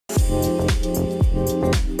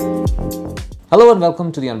Hello and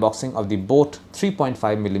welcome to the unboxing of the boAt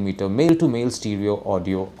 3.5mm male-to-male stereo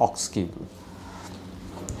audio AUX cable.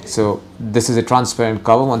 So this is a transparent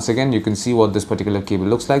cover. Once again, you can see what this particular cable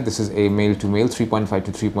looks like. This is a male-to-male 3.5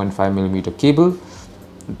 to 3.5mm cable.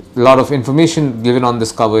 A lot of information given on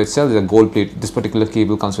this cover itself. There's a gold plate. This particular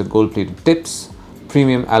cable comes with gold-plated tips,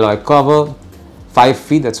 premium alloy cover, 5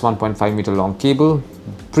 feet, that's 1.5 meter long cable,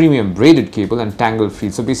 premium braided cable, and tangle-free.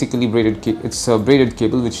 So basically, it's a braided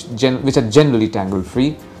cable which are generally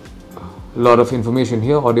tangle-free. A lot of information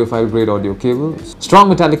here. Audiophile grade audio cable. Strong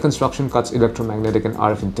metallic construction cuts electromagnetic and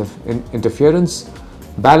RF interference.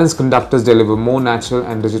 Balanced conductors deliver more natural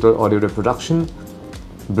and digital audio reproduction.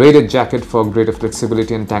 Braided jacket for greater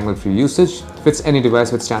flexibility and tangle-free usage. Fits any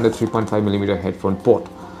device with standard 3.5mm headphone port.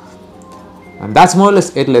 And that's more or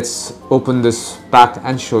less it. Let's open this pack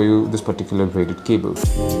and show you this particular braided cable.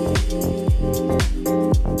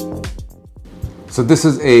 So this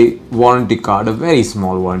is a warranty card, a very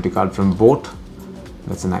small warranty card from boAt.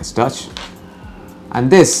 That's a nice touch.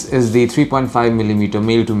 And this is the 3.5mm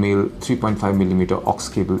male-to-male 3.5mm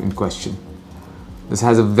AUX cable in question. This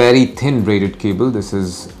has a very thin braided cable. This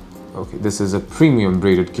is a premium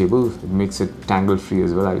braided cable. It makes it tangle-free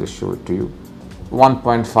as well. I'll just show it to you.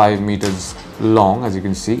 1.5 meters long, as you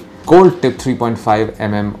can see. Gold tip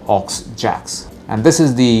 3.5mm AUX jacks. And this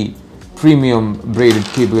is the premium braided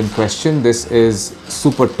cable in question. This is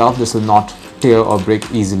super tough. This will not tear or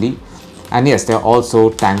break easily. And yes, they're also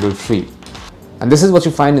tangle free. And this is what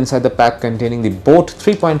you find inside the pack containing the boAt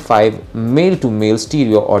 3.5 male-to-male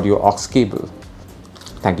stereo audio AUX cable.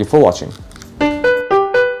 Thank you for watching.